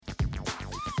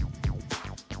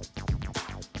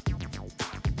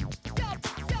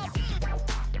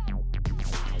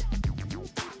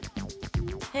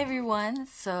everyone.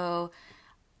 So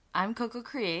I'm Coco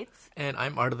Creates. And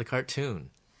I'm Art of the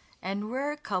Cartoon. And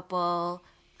we're a couple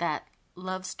that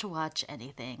loves to watch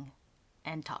anything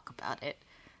and talk about it.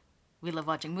 We love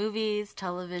watching movies,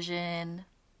 television,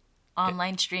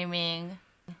 online streaming.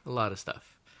 A lot of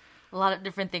stuff. A lot of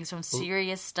different things, from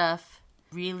serious stuff,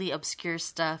 really obscure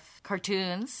stuff,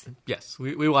 cartoons. Yes,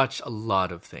 we watch a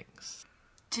lot of things.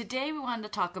 Today we wanted to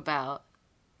talk about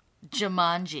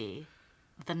Jumanji,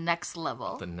 The Next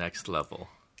Level. The Next Level.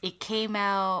 It came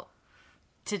out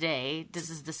today. This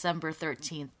is December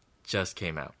 13th. Just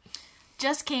came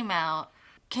out.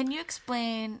 Can you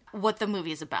explain what the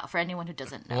movie is about for anyone who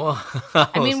doesn't know?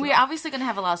 Well, I mean, we're obviously going to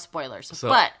have a lot of spoilers,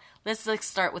 but let's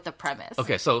start with the premise.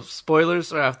 Okay, so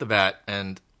spoilers are off the bat,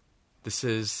 and this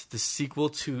is the sequel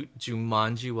to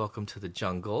Jumanji: Welcome to the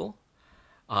Jungle.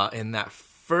 In that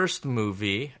first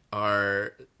movie,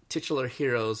 our titular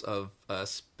heroes of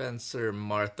Spencer,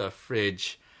 Martha,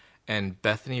 Fridge, and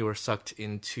Bethany were sucked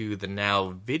into the now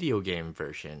video game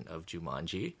version of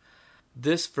Jumanji.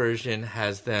 This version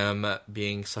has them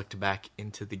being sucked back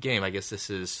into the game. I guess this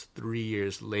is 3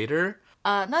 years later.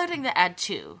 Another thing to add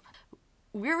too,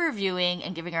 we're reviewing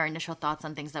and giving our initial thoughts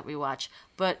on things that we watch,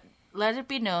 but let it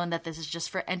be known that this is just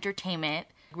for entertainment.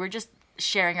 We're just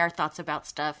sharing our thoughts about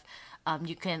stuff.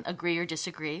 You can agree or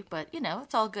disagree, but,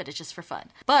 it's all good. It's just for fun.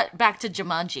 But back to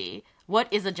Jumanji. What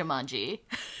is a Jumanji?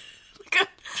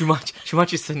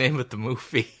 Jumanji's the name of the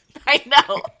movie. I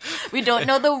know. We don't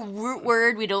know the root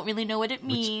word. We don't really know what it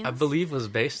means. Which I believe was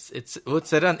based. What's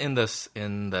said in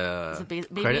the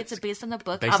maybe credits? it's based on the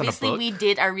book. Based Obviously, on the book? we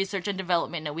did our research and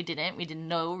development. No, we didn't. We did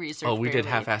no research. Oh, we did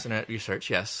barely. half-assed research.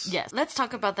 Yes. Yes. Let's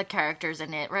talk about the characters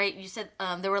in it. Right? You said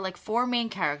there were like 4 main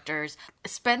characters.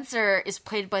 Spencer is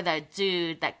played by that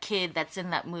kid that's in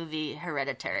that movie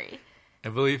Hereditary. I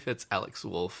believe it's Alex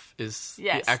Wolff is the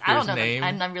actor's I don't know name.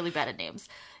 I'm really bad at names.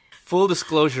 Full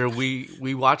disclosure,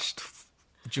 we watched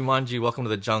Jumanji: Welcome to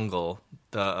the Jungle,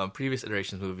 the previous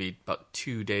iterations movie, about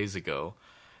 2 days ago,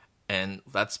 and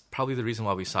that's probably the reason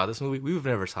why we saw this movie. We would have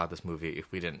never saw this movie if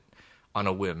we didn't, on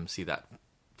a whim, see that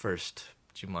first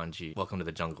Jumanji: Welcome to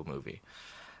the Jungle movie.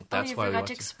 That's why we forgot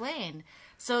to explain.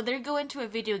 So they go into a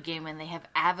video game and they have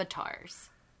avatars.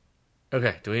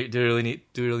 Okay, do we really need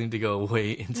to go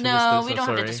way into this? No, we don't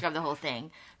have to describe the whole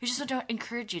thing. We just don't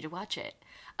encourage you to watch it.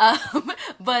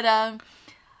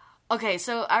 Okay,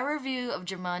 so our review of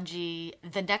Jumanji,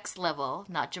 The Next Level,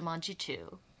 not Jumanji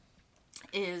 2,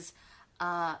 is,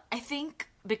 I think,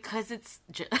 because it's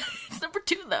number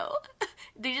 2, though.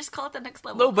 They just call it The Next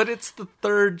Level. No, but it's the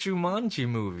third Jumanji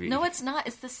movie. No, it's not.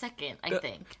 It's the second, I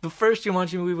think. The first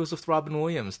Jumanji movie was with Robin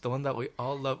Williams, the one that we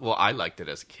all loved. Well, I liked it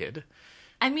as a kid.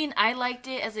 I mean, I liked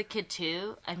it as a kid,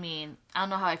 too. I mean, I don't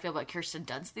know how I feel about Kirsten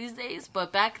Dunst these days,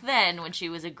 but back then, when she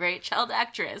was a great child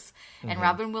actress, and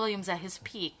Robin Williams at his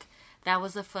peak, that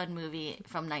was a fun movie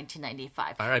from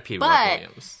 1995. R.I.P. Robin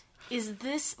Williams. Is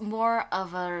this more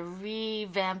of a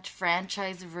revamped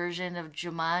franchise version of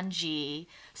Jumanji,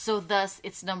 so thus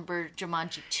it's numbered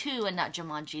Jumanji 2 and not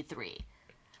Jumanji 3?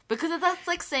 Because that's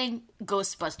like saying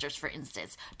Ghostbusters, for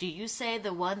instance. Do you say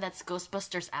the one that's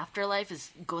Ghostbusters Afterlife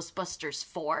is Ghostbusters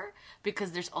 4?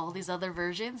 Because there's all these other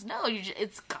versions? No,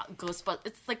 it's Ghostbusters.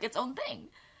 It's like its own thing.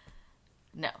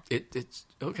 No. It's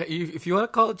okay. If you want to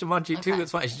call it Jumanji 2, Okay.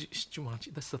 that's fine. It's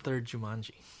Jumanji. That's the third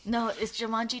Jumanji. No, it's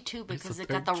Jumanji 2 because the it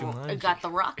got third The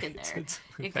Jumanji. Rock in there. Okay.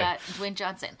 It got Dwayne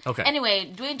Johnson. Okay.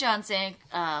 Anyway, Dwayne Johnson,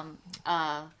 who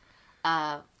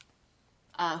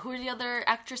are the other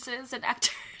actresses and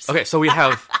actors? Okay, so we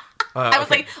have... I was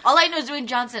like, all I know is Dwayne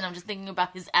Johnson. I'm just thinking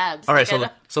about his abs. All right,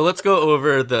 so let's go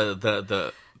over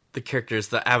the characters,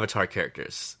 the Avatar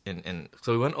characters.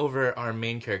 So we went over our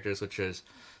main characters, which is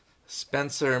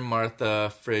Spencer,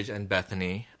 Martha, Fridge, and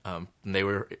Bethany. And they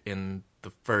were in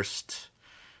the first,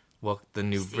 the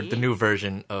new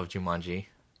version of Jumanji.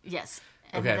 Yes.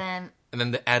 And Okay. then... And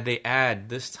then they add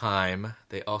this time.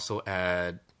 They also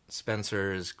add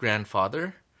Spencer's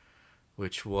grandfather,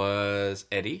 which was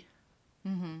Eddie,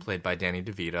 played by Danny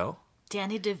DeVito.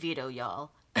 Danny DeVito,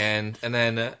 y'all. And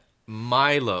then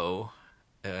Milo,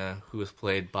 who was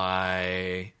played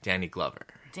by Danny Glover.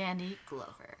 Danny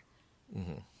Glover.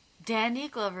 Mm-hmm. Danny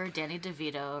Glover, Danny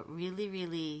DeVito, really,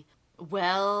 really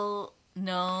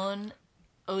well-known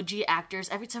OG actors.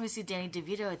 Every time I see Danny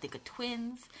DeVito, I think of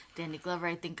Twins. Danny Glover,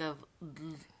 I think of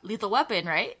Lethal Weapon,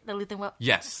 right? The Lethal Weapon.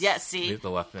 Yes. Yes, see?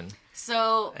 Lethal Weapon.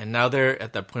 So... And now they're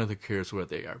at that point of the careers where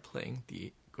they are playing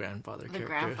the grandfather character. The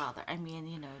grandfather. I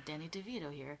mean, Danny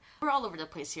DeVito here. We're all over the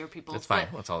place here, people. That's fine.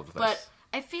 That's all over the place.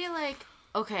 But I feel like,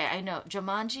 okay, I know.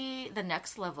 Jumanji, The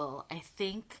Next Level, I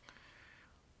think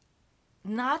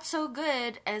not so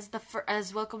good as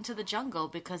as Welcome to the Jungle,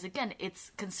 because again,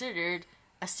 it's considered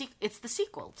it's the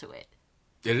sequel to it.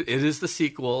 It is the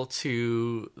sequel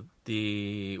to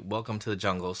the Welcome to the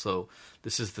Jungle, so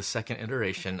this is the second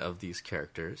iteration of these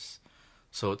characters.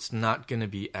 So it's not going to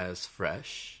be as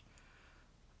fresh.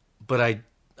 But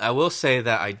I will say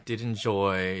that I did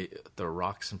enjoy The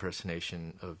Rock's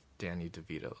impersonation of Danny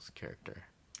DeVito's character.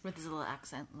 With his little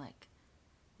accent, like,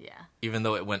 yeah. Even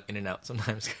though it went in and out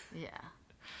sometimes. Yeah.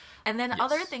 And then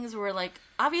other things were like,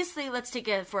 obviously, let's take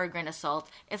it for a grain of salt.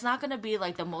 It's not going to be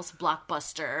like the most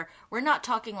blockbuster. We're not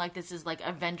talking like this is like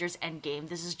Avengers Endgame.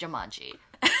 This is Jumanji.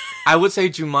 I would say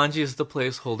Jumanji is the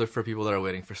placeholder for people that are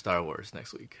waiting for Star Wars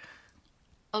next week.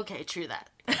 Okay, true that.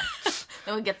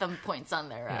 Then we get them points on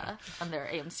their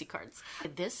AMC cards.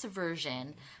 This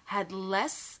version had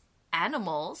less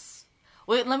animals.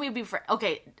 Wait, let me be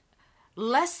okay.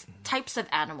 Less types of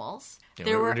animals. Yeah,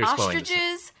 there were we're spoiling this.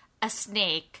 ostriches, a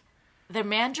snake. The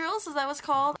mandrills, is that what's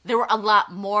called? There were a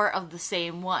lot more of the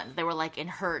same ones. They were like in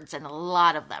herds and a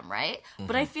lot of them, right? Mm-hmm.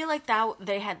 But I feel like that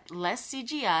they had less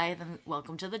CGI than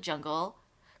Welcome to the Jungle,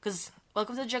 because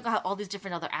Welcome to the Jungle had all these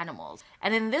different other animals.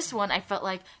 And in this one, I felt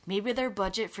like maybe their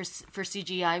budget for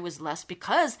CGI was less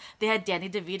because they had Danny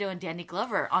DeVito and Danny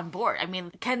Glover on board. I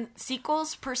mean, can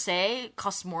sequels per se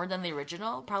cost more than the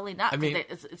original? Probably not. I mean,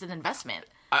 it's an investment.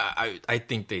 I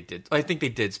think they did. I think they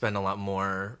did spend a lot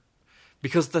more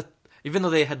because even though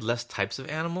they had less types of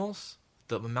animals,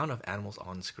 the amount of animals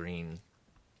on screen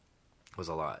was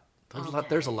a lot.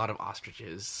 There's a lot of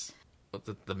ostriches.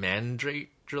 The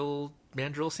mandrill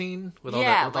scene with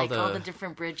all the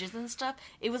different bridges and stuff.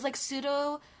 It was like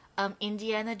pseudo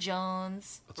Indiana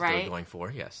Jones, that's right? What they're going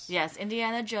for, yes. Yes,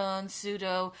 Indiana Jones,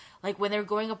 pseudo. Like when they're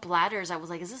going up ladders, I was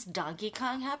like, is this Donkey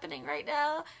Kong happening right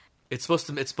now? It's supposed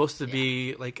to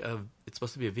be like it's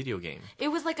supposed to be a video game. It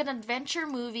was like an adventure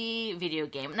movie video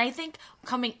game. And I think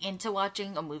coming into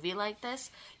watching a movie like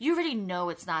this, you already know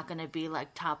it's not going to be like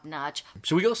top notch.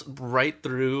 Should we go right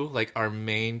through like our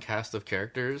main cast of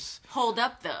characters? Hold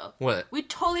up though. What? We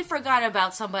totally forgot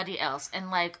about somebody else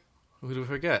and like who did we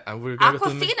forget?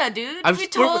 Aquafina, dude.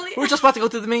 We're just about to go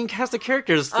through the main cast of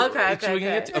characters.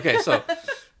 Okay. So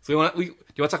you want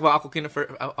to talk about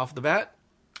Aquafina off the bat?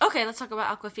 Okay, let's talk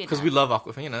about Aquafina. Because we love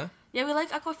Aquafina. Yeah, we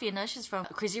like Aquafina. She's from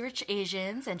Crazy Rich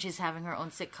Asians, and she's having her own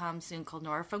sitcom soon called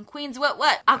Nora from Queens. What?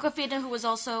 Aquafina, who was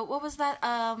also, what was that?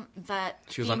 That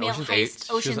she was on Ocean's Eight.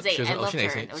 Ocean's 8. I loved her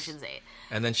Ocean's in Ocean's 8.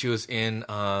 And then she was in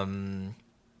The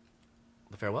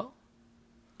Farewell?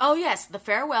 Oh, yes, The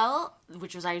Farewell,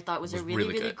 which I thought was a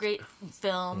really great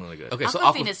film. Really good. Okay,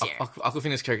 Aquafina's here.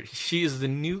 Aquafina's character. She is the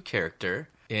new character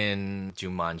in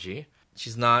Jumanji.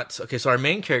 She's not... Okay, so our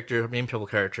main playable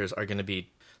characters are going to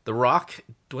be The Rock.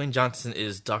 Dwayne Johnson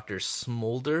is Dr.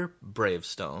 Smolder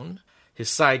Bravestone. His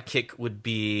sidekick would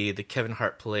be the Kevin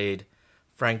Hart played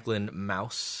Franklin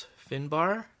Mouse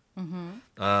Finbar.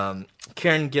 Mm-hmm.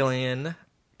 Karen Gillan,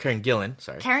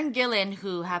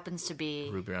 who happens to be...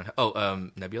 Ruby Round...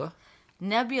 Nebula?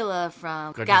 Nebula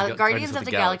from Guardians of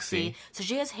the Galaxy. So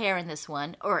she has hair in this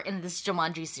one, or in this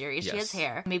Jumanji series. Yes. She has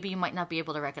hair. Maybe you might not be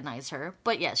able to recognize her,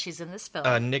 but yes, she's in this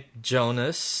film. Nick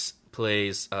Jonas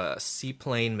plays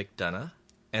Seaplane McDonough.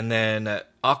 And then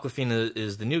Aquafina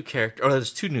is the new character, or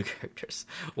there's two new characters.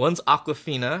 One's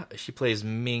Aquafina. She plays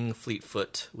Ming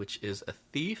Fleetfoot, which is a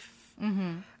thief.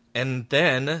 Mm-hmm. And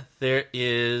then there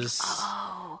is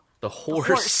the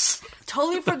horse.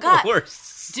 Totally forgot. The horse.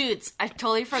 Dudes, I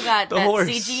totally forgot that horse.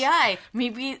 CGI.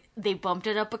 Maybe they bumped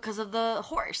it up because of the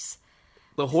horse.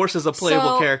 The horse is a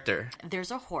playable character.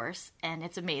 There's a horse, and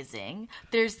it's amazing.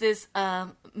 There's this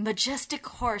majestic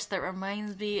horse that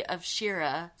reminds me of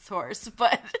She-Ra's horse,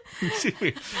 but...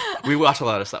 we watch a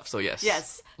lot of stuff, so yes.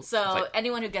 Yes. So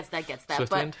anyone who gets that gets that.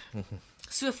 Swiftwind?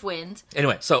 Swiftwind.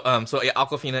 Anyway, so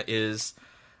Aquafina is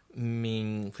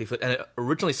Ming Fleetfoot. And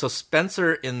originally, so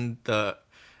Spencer in the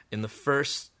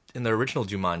original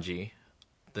Jumanji,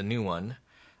 the new one,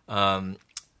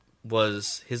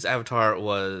 his avatar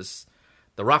was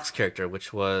The Rock's character,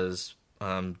 which was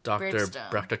Dr.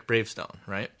 Bravestone,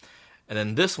 right? And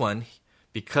then this one,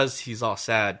 because he's all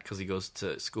sad because he goes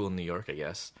to school in New York, I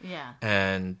guess. Yeah.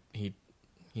 And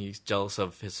he's jealous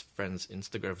of his friend's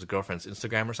Instagram, his girlfriend's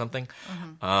Instagram or something.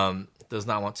 Mm-hmm. Does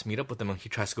not want to meet up with him when he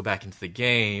tries to go back into the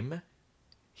game.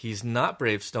 He's not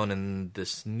Bravestone in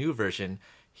this new version.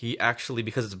 He actually,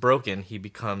 because it's broken, he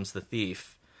becomes the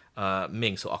thief,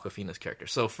 Ming, so Aquafina's character.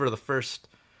 So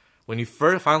when you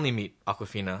finally meet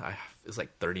Aquafina, it's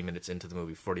like 30 minutes into the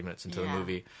movie, 40 minutes into the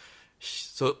movie.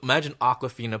 So imagine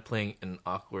Aquafina playing an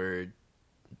awkward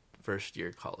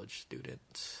first-year college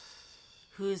student.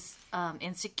 who's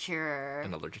insecure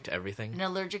And allergic to everything. and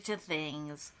allergic to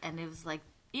things, and it was like,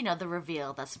 you know, the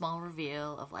reveal, that small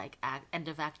reveal of like end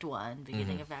of Act 1,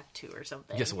 beginning of Act 2 or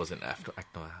something. Yes, it wasn't after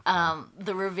Act No.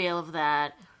 The reveal of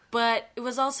that. But it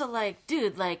was also like,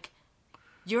 dude, like,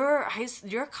 your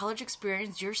college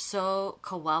experience, you're so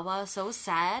kawawa, so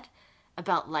sad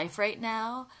about life right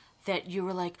now that you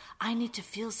were like, I need to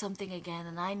feel something again,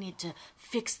 and I need to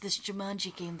fix this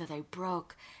Jumanji game that I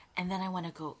broke, and then I want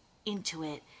to go into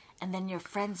it. And then your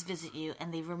friends visit you,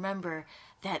 and they remember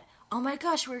that, oh my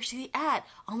gosh, where's he at?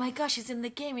 Oh my gosh, he's in the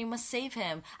game. We must save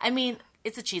him. I mean,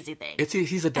 it's a cheesy thing.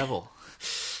 He's a devil.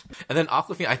 And then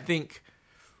Awkwafina, I think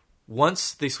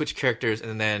once they switch characters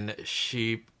and then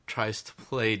she tries to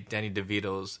play Danny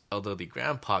DeVito's elderly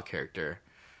grandpa character,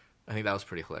 I think that was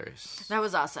pretty hilarious. That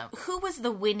was awesome. Who was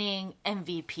the winning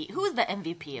MVP? Who was the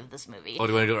MVP of this movie? Oh,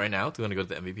 do you want to do it right now? Do you want to go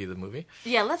to the MVP of the movie?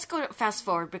 Yeah, let's go fast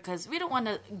forward because we don't want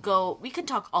to go. We can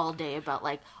talk all day about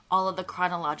like all of the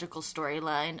chronological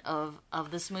storyline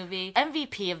of this movie.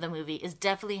 MVP of the movie is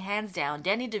definitely hands down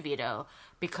Danny DeVito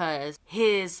because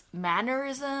his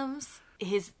mannerisms,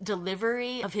 his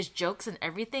delivery of his jokes and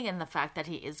everything, and the fact that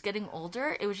he is getting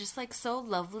older, it was just like so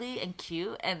lovely and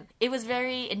cute, and it was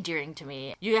very endearing to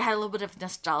me. You had a little bit of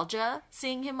nostalgia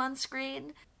seeing him on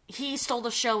screen. He stole the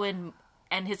show and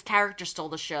his character stole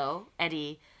the show,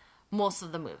 Eddie, most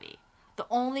of the movie. The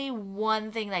only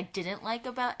one thing that I didn't like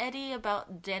about Eddie,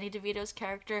 about Danny DeVito's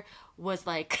character, was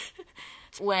like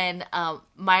when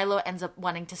Milo ends up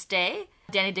wanting to stay,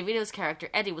 Danny DeVito's character,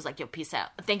 Eddie, was like, yo, peace out.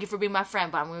 Thank you for being my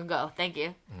friend, but I'm going to go. Thank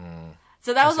you.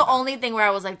 So that was the only thing where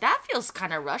I was like, that feels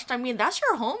kind of rushed. I mean, that's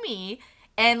your homie.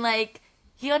 And like,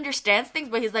 he understands things,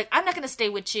 but he's like, I'm not going to stay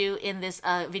with you in this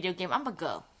video game. I'm going to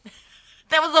go.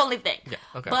 That was the only thing. Yeah,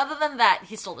 okay. But other than that,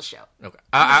 he stole the show. Okay.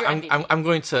 Who's your I'm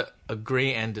going to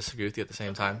agree and disagree with you at the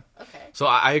same time. Okay. So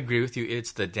I agree with you.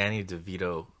 It's the Danny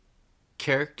DeVito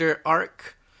character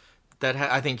arc that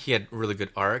I think he had a really good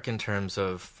arc in terms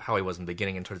of how he was in the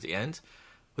beginning and towards the end.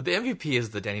 But the MVP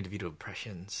is the Danny DeVito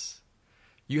impressions.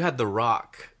 You had The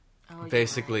Rock,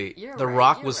 basically. The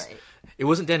Rock was. Right. It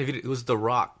wasn't Danny DeVito. It was The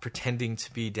Rock pretending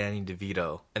to be Danny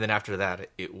DeVito, and then after that,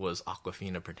 it was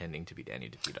Awkwafina pretending to be Danny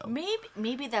DeVito.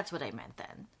 Maybe that's what I meant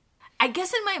then. I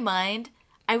guess in my mind,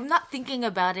 I'm not thinking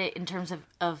about it in terms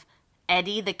of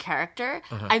Eddie the character.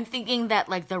 I'm thinking that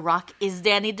like The Rock is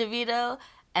Danny DeVito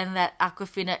and that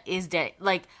Awkwafina is Danny.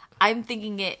 Like I'm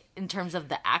thinking it in terms of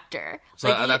the actor. So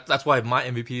like, that's why my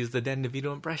MVP is the Danny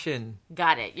DeVito impression.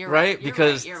 Got it. You're right. You're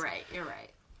because right. You're right.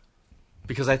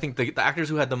 Because I think the actors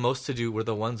who had the most to do were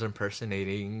the ones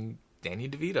impersonating Danny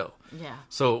DeVito. Yeah.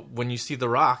 So when you see The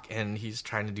Rock and he's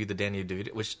trying to do the Danny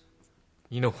DeVito, which,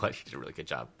 you know what, he did a really good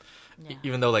job. Yeah.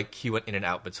 Even though like he went in and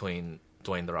out between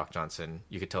Dwayne The Rock Johnson,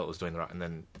 you could tell it was Dwayne The Rock, and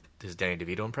then his Danny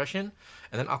DeVito impression,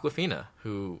 and then Awkwafina,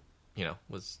 who, you know,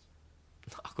 was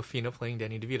Awkwafina playing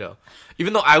Danny DeVito.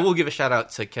 Even though I will give a shout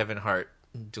out to Kevin Hart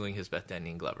doing his Beth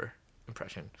Danny and Glover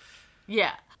impression.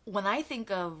 Yeah. When I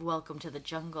think of Welcome to the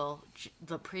Jungle,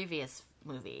 the previous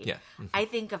movie, I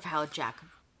think of how Jack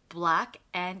Black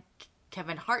and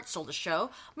Kevin Hart stole the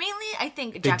show. Mainly, I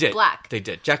think Jack Black. They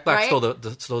did. Jack Black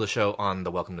right? stole the show on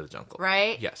the Welcome to the Jungle.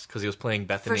 Right? Yes, because he was playing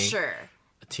Bethany. For sure.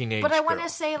 A teenage But I girl. want to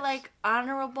say, like,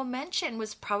 honorable mention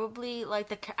was probably,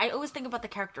 like, I always think about the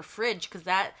character Fridge, because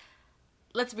that...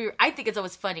 I think it's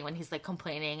always funny when he's like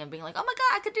complaining and being like, "Oh my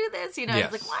god, I could do this," you know.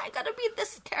 Yes. He's like, "Why I gotta be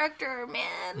this character,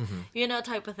 man?" You know,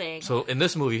 type of thing. So in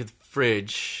this movie,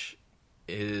 Fridge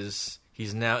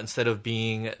he's now, instead of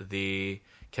being the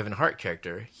Kevin Hart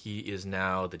character, he is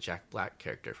now the Jack Black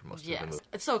character for most of the movie.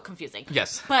 It's so confusing.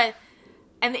 Yes,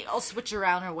 and they all switch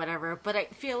around or whatever. But I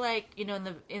feel like, you know,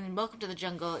 in Welcome to the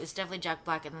Jungle, it's definitely Jack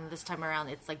Black, and then this time around,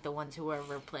 it's like the ones who were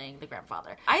playing the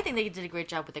grandfather. I think they did a great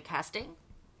job with the casting.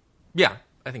 Yeah,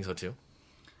 I think so too.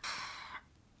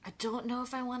 I don't know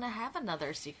if I want to have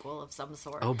another sequel of some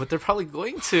sort. Oh, but they're probably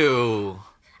going to.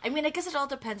 I mean, I guess it all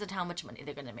depends on how much money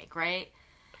they're going to make, right?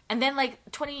 And then, like,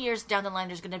 20 years down the line,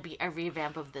 there's going to be a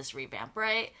revamp of this revamp,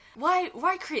 right? Why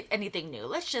create anything new?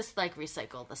 Let's just, like,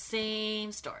 recycle the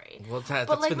same story. Well, that's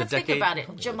but, like, been let's the decade. think about it.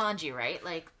 Jumanji, right?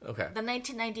 Like, okay. The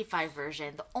 1995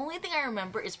 version. The only thing I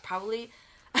remember is probably,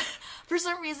 for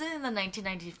some reason, in the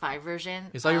 1995 version...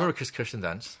 Is that you remember Kirsten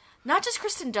Dunst? Not just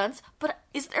Kristen Dunst, but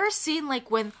is there a scene like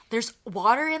when there's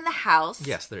water in the house?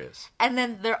 Yes, there is. And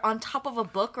then they're on top of a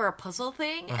book or a puzzle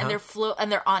thing, and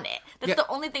they're on it. That's the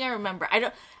only thing I remember. I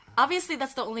don't. Obviously,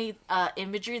 that's the only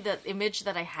image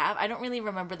that I have. I don't really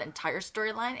remember the entire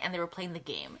storyline, and they were playing the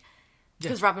game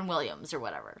because Robin Williams or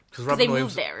whatever. Because they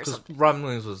moved there or something. Robin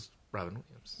Williams was Robin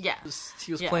Williams. Yeah,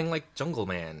 He was playing like Jungle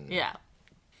Man. Yeah.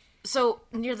 So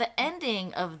near the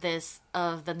ending of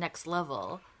the next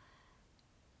level,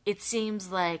 it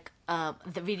seems like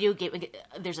the video game.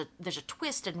 There's a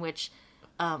twist in which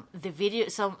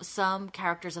some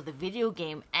characters of the video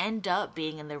game end up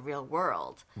being in the real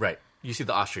world. Right. You see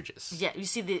the ostriches. Yeah, you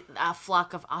see the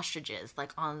flock of ostriches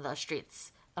like on the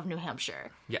streets of New Hampshire.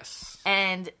 Yes.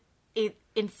 And it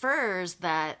infers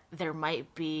that there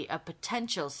might be a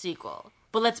potential sequel.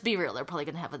 But let's be real, they're probably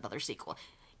going to have another sequel.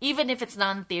 Even if it's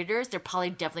not in theaters, they're probably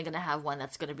definitely going to have one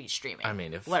that's going to be streaming. I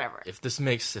mean, whatever. If this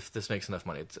makes enough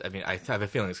money, I have a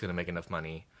feeling it's going to make enough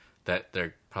money that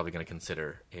they're probably going to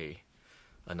consider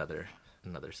another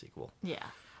sequel. Yeah.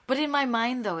 But in my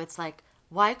mind, though, it's like,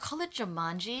 why call it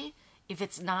Jumanji if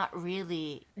it's not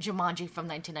really Jumanji from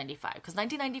 1995? Because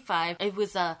 1995, it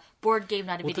was a board game,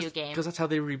 not a video game. Because that's how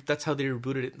they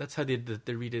rebooted it. That's how they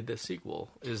redid the sequel.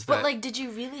 But like, did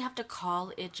you really have to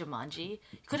call it Jumanji?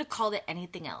 You could have called it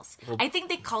anything else. Well, I think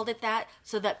they called it that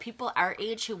so that people our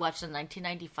age who watched the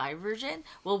 1995 version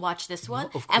will watch this one.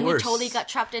 Of course. And we totally got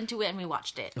trapped into it and we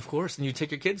watched it. Of course, and you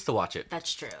take your kids to watch it.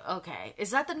 That's true. Okay,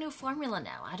 is that the new formula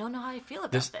now? I don't know how I feel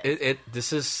about this.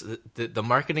 This is the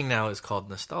marketing now is called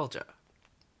nostalgia.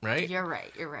 Right? You're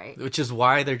right. Which is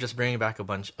why they're just bringing back a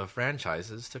bunch of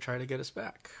franchises to try to get us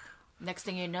back. Next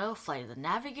thing you know, Flight of the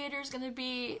Navigator is going to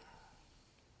be...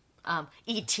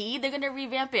 E.T., they're going to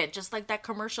revamp it, just like that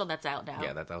commercial that's out now.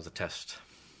 Yeah, that was a test.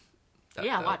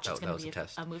 Watch, it's going to be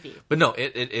a movie. But no,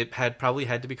 it probably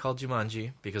had to be called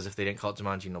Jumanji, because if they didn't call it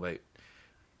Jumanji, nobody...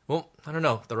 Well, I don't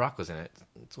know. The Rock was in it.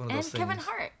 It's one of those things. And Kevin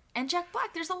Hart. And Jack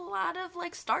Black. There's a lot of,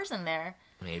 like, stars in there.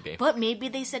 Maybe. But maybe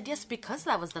they said yes because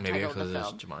that was the title of the film. Maybe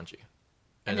because it's Jumanji.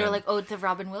 And they're like, ode to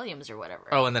Robin Williams or whatever.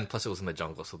 Oh, and then plus it was in the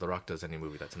jungle, so The Rock does any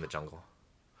movie that's in the jungle.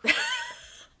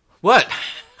 What?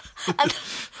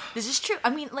 This is true. I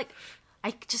mean, like,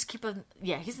 I just keep on...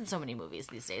 Yeah, he's in so many movies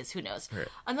these days. Who knows? Right.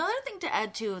 Another thing to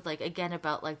add, too, like, again,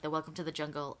 about, like, the Welcome to the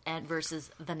Jungle and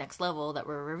versus the next level that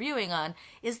we're reviewing on,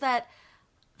 is that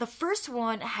the first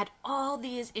one had all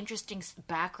these interesting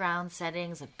background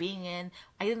settings of being in...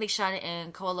 I think they shot it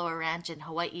in Koaloa Ranch in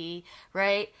Hawaii,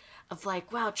 right? Of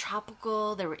like, wow,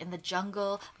 tropical, they were in the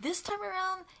jungle. This time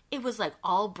around, it was like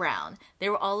all brown. They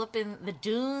were all up in the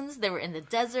dunes, they were in the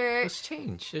desert. It was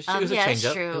change. It was a change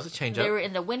up. It was a change up. They were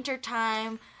in the winter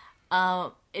time.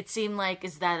 It seemed like,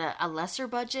 is that a lesser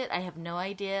budget? I have no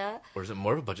idea. Or is it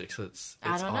more of a budget? Because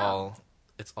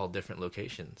it's all different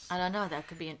locations. I don't know. That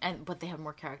could be, but they have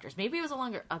more characters. Maybe it was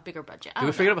a bigger budget. Did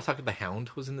we forget about talking? The Hound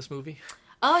was in this movie.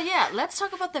 Oh yeah, let's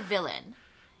talk about the villain,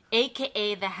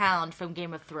 aka the Hound from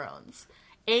Game of Thrones.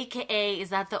 AKA, is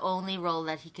that the only role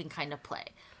that he can kind of play?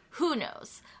 Who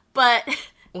knows? But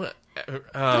but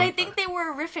I think they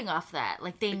were riffing off that.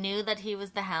 Like, they knew that he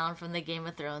was the Hound from the Game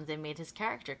of Thrones and made his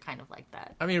character kind of like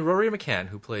that. I mean, Rory McCann,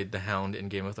 who played the Hound in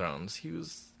Game of Thrones, he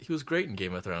was great in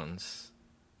Game of Thrones.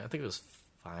 I think it was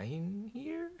fine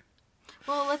here.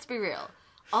 Well, let's be real.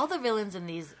 All the villains in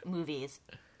these movies,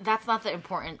 that's not the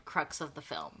important crux of the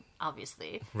film,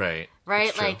 obviously. Right.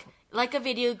 Right? Like a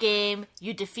video game,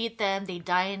 you defeat them, they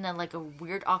die in a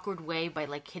weird, awkward way by,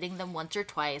 like, hitting them once or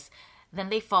twice. Then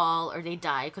they fall or they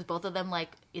die, because both of them,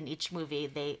 like, in each movie,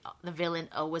 the villain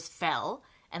always fell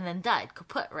and then died,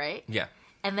 kaput, right? Yeah.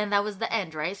 And then that was the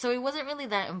end, right? So it wasn't really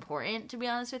that important, to be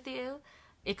honest with you.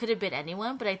 It could have been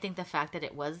anyone, but I think the fact that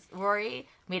it was Rory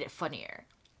made it funnier.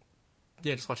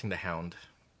 Yeah, just watching the Hound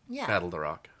battle the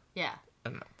Rock. Yeah. I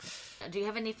don't know. Do you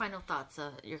have any final thoughts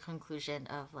of your conclusion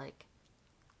of, like,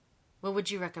 what would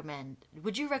you recommend?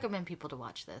 Would you recommend people to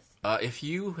watch this? If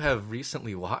you have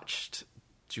recently watched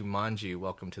Jumanji,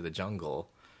 Welcome to the Jungle,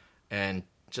 and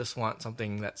just want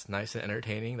something that's nice and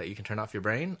entertaining that you can turn off your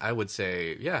brain, I would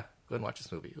say, yeah, go and watch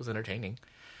this movie. It was entertaining.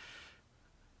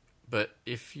 But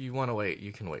if you want to wait,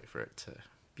 you can wait for it to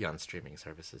be on streaming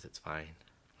services. It's fine.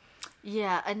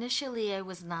 Yeah, initially I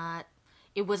was not...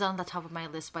 It was on the top of my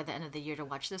list by the end of the year to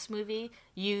watch this movie.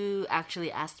 You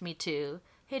actually asked me to,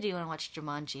 hey, do you want to watch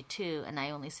Jumanji 2? And I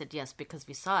only said yes because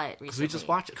we saw it recently. Because we just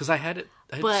watched it. Because I had it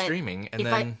streaming. And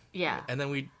then, and then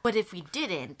we... But if we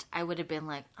didn't, I would have been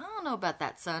like, I don't know about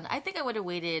that, son. I think I would have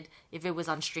waited if it was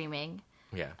on streaming.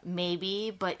 Yeah.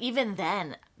 Maybe. But even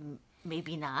then,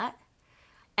 maybe not.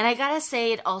 And I gotta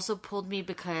say, it also pulled me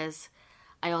because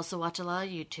I also watch a lot of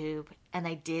YouTube, and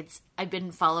I've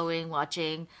been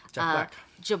watching Jack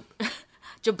Black.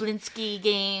 Jablinski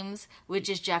Games, which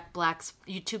is Jack Black's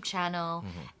YouTube channel,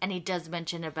 and he does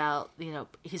mention about,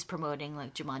 he's promoting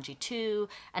like Jumanji 2,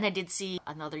 and I did see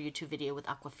another YouTube video with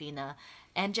Aquafina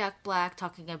and Jack Black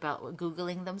talking about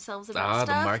Googling themselves about stuff.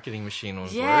 The marketing machine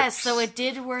works. Yes, so it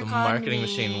did work on me. The marketing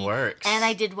machine works. And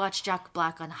I did watch Jack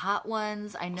Black on Hot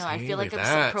Ones. I know, I feel like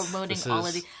I'm still promoting all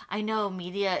of these. I know,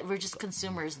 media, we're just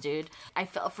consumers, dude. I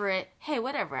fell for it. Hey,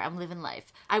 whatever, I'm living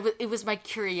life. It was my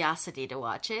curiosity to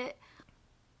watch it.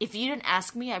 If you didn't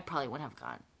ask me, I probably wouldn't have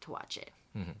gone to watch it.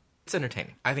 Mm-hmm. It's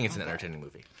entertaining. I think it's an entertaining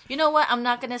movie. You know what? I'm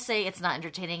not going to say it's not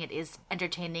entertaining. It is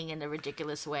entertaining in a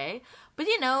ridiculous way. But,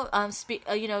 you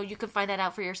can find that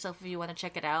out for yourself if you want to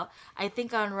check it out. I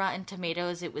think on Rotten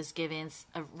Tomatoes, it was given,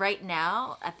 right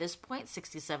now, at this point,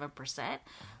 67%. I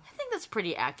think that's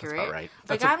pretty accurate.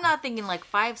 That's about right. I'm not thinking like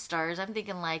 5 stars. I'm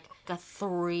thinking like a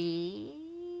 3.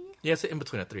 Yeah, it's in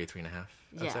between a 3 and 3.5.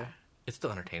 I'd say. It's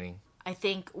still entertaining. I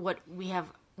think what we have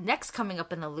next coming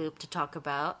up in the loop to talk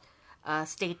about,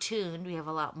 stay tuned. We have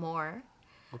a lot more.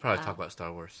 We'll probably talk about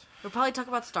Star Wars. We'll probably talk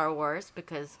about Star Wars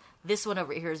because this one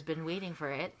over here has been waiting for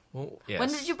it. Well, yes. When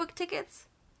did you book tickets?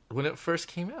 When it first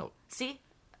came out. See?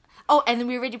 Oh, and then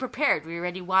we already prepared. We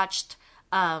already watched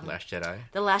Last Jedi.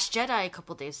 The Last Jedi a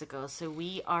couple days ago, so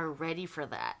we are ready for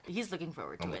that. He's looking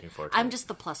forward to it. I'm just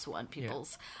the +1,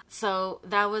 peoples. Yeah. So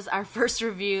that was our first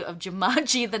review of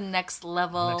Jumanji: The Next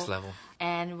Level. Next Level.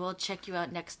 And we'll check you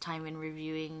out next time in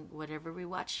reviewing whatever we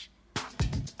watch.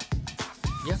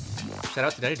 Yeah. Shout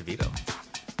out to Danny DeVito.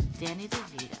 Danny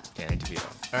DeVito. Danny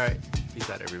DeVito. All right. Peace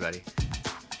out, everybody.